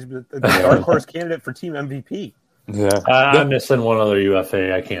now. He's the dark horse candidate for team MVP. Yeah, I'm missing one other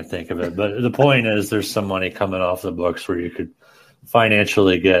UFA. I can't think of it. But the point is there's some money coming off the books where you could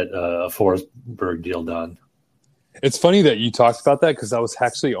financially get a Forsberg deal done. It's funny that you talked about that because I was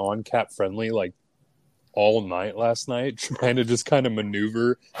actually on Cap Friendly like all night last night trying to just kind of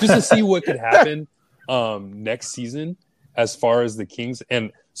maneuver just to see what could happen next season as far as the Kings.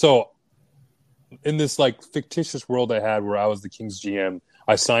 And so in this like fictitious world I had where I was the Kings GM,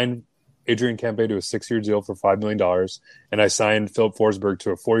 I signed Adrian Kempe to a 6-year deal for $5 million, and I signed Philip Forsberg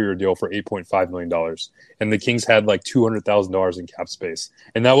to a 4-year deal for $8.5 million. And the Kings had like $200,000 in cap space.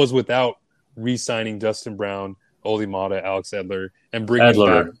 And that was without re-signing Dustin Brown, Olli Mata, Alex Edler, and bringing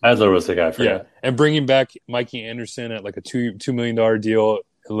back Edler was the guy for that. And bringing back Mikey Anderson at like a $2 million deal,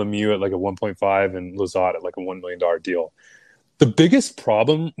 Lemieux at like a 1.5, and Lizotte at like a $1 million deal. The biggest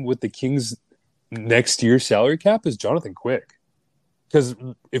problem with the Kings next year's salary cap is Jonathan Quick. Because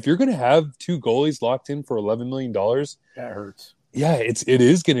if you're going to have 2 goalies locked in for $11 million, that hurts. Yeah, it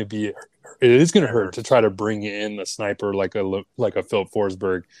is going to hurt to try to bring in a sniper like a Philip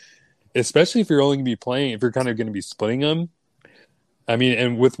Forsberg, especially if you're only going to be playing, if you're kind of going to be splitting them. I mean,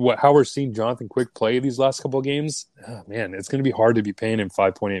 and with how we're seeing Jonathan Quick play these last couple of games, man, it's going to be hard to be paying him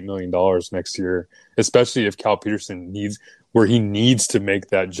 $5.8 million next year, especially if Cal Peterson needs to make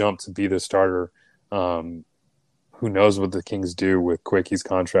that jump to be the starter. Who knows what the Kings do with Quickie's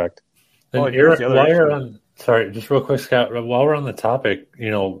contract? And just real quick, Scott, while we're on the topic,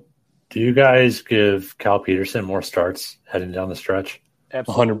 do you guys give Cal Peterson more starts heading down the stretch?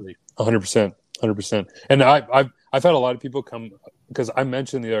 Absolutely. 100%. And I've had a lot of people come because I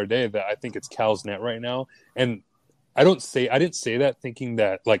mentioned the other day that I think it's Cal's net right now. And I didn't say that thinking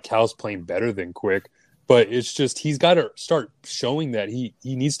that like Cal's playing better than Quick, but it's just he's got to start showing that he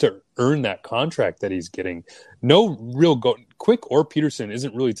needs to earn that contract that he's getting. No real Quick or Peterson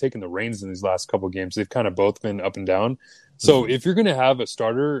isn't really taking the reins in these last couple of games. They've kind of both been up and down. So if you're going to have a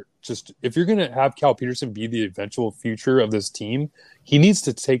starter, if you're going to have Cal Peterson be the eventual future of this team, he needs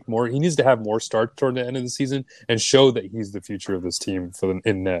to have more starts toward the end of the season and show that he's the future of this team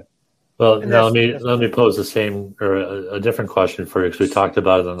in net. Well, now let me pose the same or a different question for you, because we talked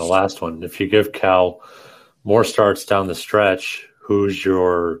about it on the last one. If you give Cal more starts down the stretch, who's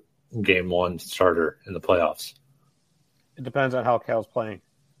your game one starter in the playoffs? It depends on how Cal's playing.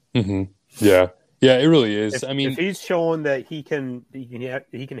 Mm-hmm. Yeah, it really is. If he's showing that he can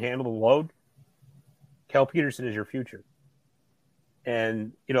handle the load, Cal Peterson is your future.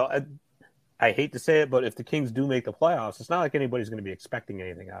 And I hate to say it, but if the Kings do make the playoffs, it's not like anybody's going to be expecting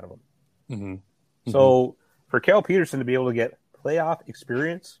anything out of them. Mm-hmm. So for Cal Peterson to be able to get playoff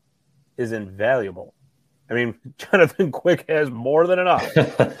experience is invaluable. I mean, Jonathan Quick has more than enough.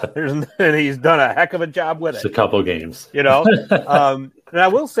 And he's done a heck of a job with it. It's a couple games. And I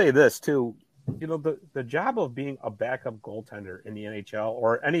will say this, too. The job of being a backup goaltender in the NHL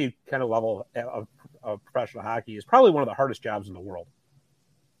or any kind of level of professional hockey is probably one of the hardest jobs in the world.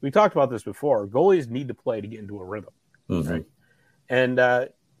 We talked about this before. Goalies need to play to get into a rhythm. Mm-hmm. Right? And,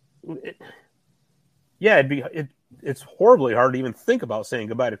 it's horribly hard to even think about saying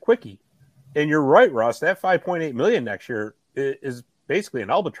goodbye to Quickie. And you're right, Russ. That $5.8 million next year is basically an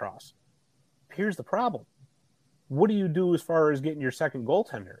albatross. Here's the problem: what do you do as far as getting your second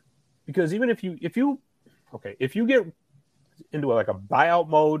goaltender? Because even if you get into like a buyout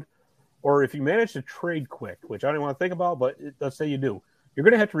mode, or if you manage to trade Quick, which I don't even want to think about, but let's say you do, you're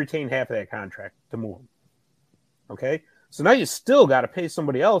going to have to retain half of that contract to move him. Okay, so now you still got to pay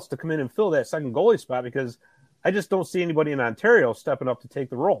somebody else to come in and fill that second goalie spot, because I just don't see anybody in Ontario stepping up to take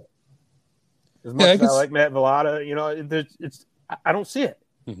the role. As much as I like Matt Velada, I don't see it.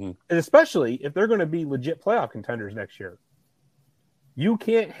 Mm-hmm. And especially if they're going to be legit playoff contenders next year. You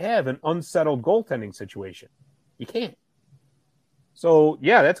can't have an unsettled goaltending situation. You can't. So,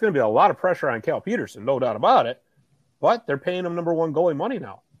 that's going to be a lot of pressure on Cal Peterson, no doubt about it. But they're paying him number one goalie money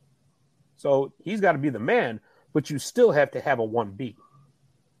now. So he's got to be the man, but you still have to have a 1B,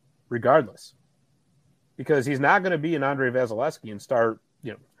 regardless. Because he's not going to be an Andrei Vasilevsky and start,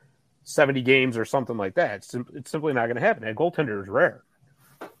 70 games or something like that. It's simply not going to happen. That goaltender is rare.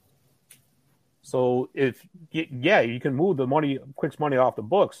 So if you can move Quick's money off the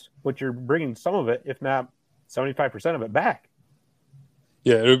books, but you're bringing some of it, if not 75% of it, back.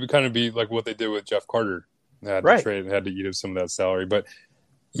 Yeah, it would kind of be like what they did with Jeff Carter. They had to trade and had to eat up some of that salary. But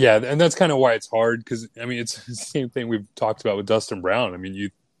yeah, and that's kind of why it's hard, because it's the same thing we've talked about with Dustin Brown.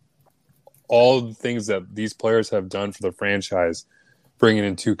 All the things that these players have done for the franchise, bringing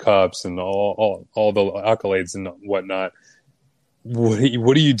in 2 cups and all the accolades and whatnot. What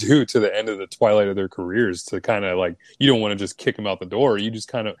do you do to the end of the twilight of their careers to kind of you don't want to just kick them out the door. You just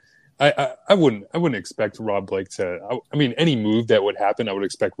kind of, I wouldn't expect Rob Blake to, any move that would happen, I would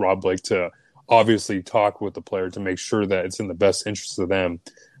expect Rob Blake to obviously talk with the player to make sure that it's in the best interest of them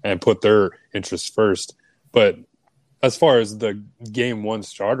and put their interests first. But as far as the game one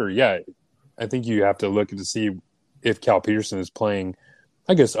starter, I think you have to look to see if Cal Peterson is playing,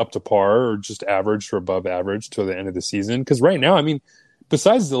 I guess, up to par or just average or above average to the end of the season. Because right now,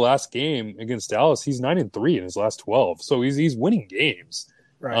 besides the last game against Dallas, he's 9-3 in his last 12. So he's winning games.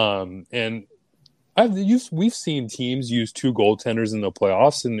 Right. And we've seen teams use 2 goaltenders in the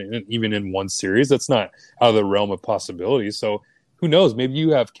playoffs and even in one series. That's not out of the realm of possibilities. So who knows? Maybe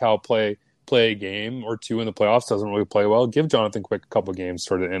you have Cal play a game or 2 in the playoffs, doesn't really play well. Give Jonathan Quick a couple games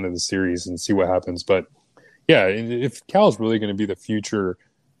toward the end of the series and see what happens. But yeah, if Cal's really going to be the future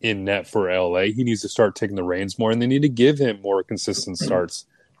in net for LA, he needs to start taking the reins more, and they need to give him more consistent starts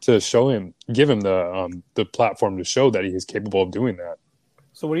to give him the platform to show that he is capable of doing that.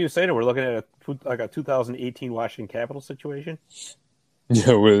 So what are you saying? We're looking at a 2018 Washington Capitals situation?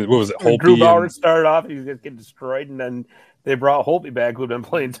 Yeah, what was it? Holtby Drew Bauer started off, he was going to get destroyed, and then they brought Holtby back, who'd been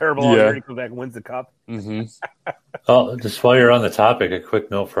playing terrible all year. He comes back and wins the cup. Mm-hmm. Just while you're on the topic, a quick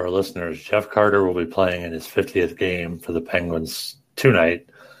note for our listeners. Jeff Carter will be playing in his 50th game for the Penguins tonight.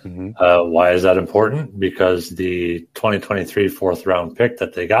 Mm-hmm. Why is that important? Because the 2023 4th-round pick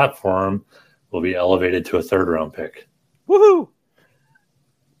that they got for him will be elevated to a 3rd-round pick. Woohoo!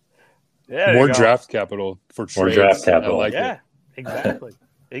 More draft capital for trades. More draft capital. I like it.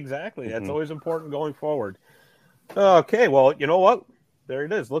 Exactly. That's always important going forward. Okay, well, you know what? There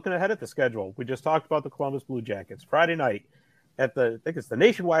it is. Looking ahead at the schedule, we just talked about the Columbus Blue Jackets. Friday night at I think it's the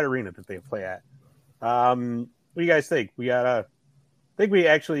Nationwide Arena that they play at. What do you guys think? I think we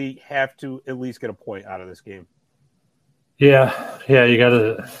actually have to at least get a point out of this game. Yeah, you got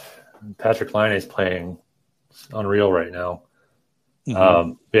to. Patrick Laine is playing unreal right now.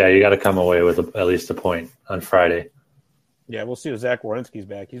 Mm-hmm. You got to come away with at least a point on Friday. Yeah, we'll see if Zach Werenski's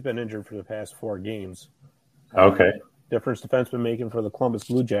back. He's been injured for the past 4 games. Okay. Difference defenseman making for the Columbus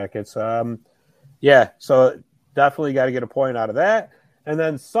Blue Jackets. Yeah, so definitely got to get a point out of that. And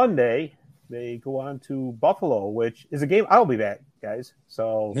then Sunday, they go on to Buffalo, which is a game I'll be back, guys.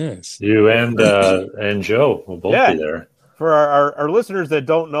 So Yes. You and Joe will both be there. For our listeners that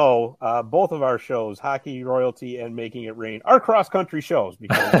don't know, both of our shows, Hockey Royalty and Making It Rain, are cross-country shows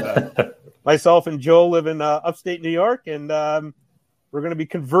because myself and Joe live in upstate New York, and we're going to be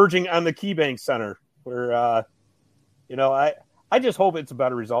converging on the KeyBank Center where, I just hope it's a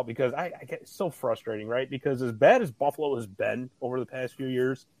better result because I get so frustrating, right? Because as bad as Buffalo has been over the past few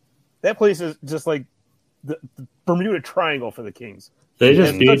years, that place is just like the Bermuda Triangle for the Kings. They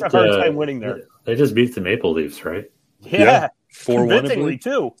just beat such a hard time winning there. They just beat the Maple Leafs, right? Yeah. 4-1, convincingly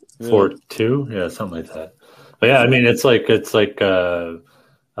too. 4-2, yeah, something like that. But yeah, I mean, it's like a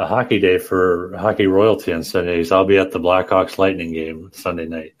hockey day for Hockey Royalty on Sundays. I'll be at the Blackhawks Lightning game Sunday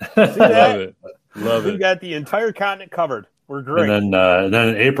night. Love We've it. got the entire continent covered. We're great. And then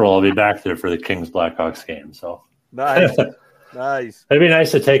in April, I'll be back there for the Kings Blackhawks game. So Nice. Nice. it'd be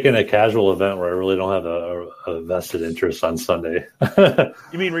nice to take in a casual event where I really don't have a vested interest on Sunday.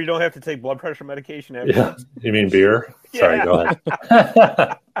 You mean where you don't have to take blood pressure medication after? Yeah, you mean beer? Sorry, Yeah. go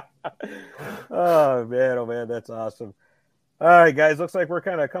ahead. Oh man, that's awesome. All right, guys, looks like we're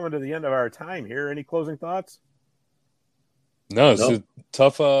kind of coming to the end of our time here. Any closing thoughts? No, it's Nope. a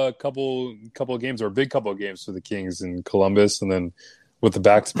tough couple of games, or a big couple of games for the Kings in Columbus, and then with the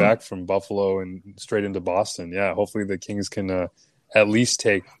back-to-back from Buffalo and straight into Boston. Yeah, hopefully the Kings can at least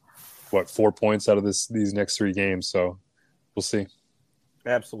take 4 points out of these next 3 games. So we'll see.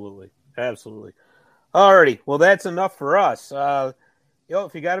 Absolutely. All righty. Well, that's enough for us.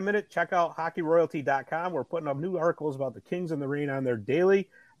 If you got a minute, check out hockeyroyalty.com. We're putting up new articles about the Kings and the Reign on there daily.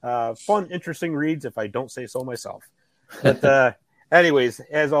 Fun, interesting reads, if I don't say so myself. But anyways,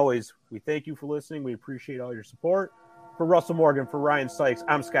 as always, we thank you for listening. We appreciate all your support. For Russell Morgan, for Ryan Sykes,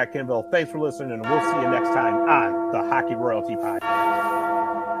 I'm Scott Kinville. Thanks for listening, and we'll see you next time on the Hockey Royalty Podcast.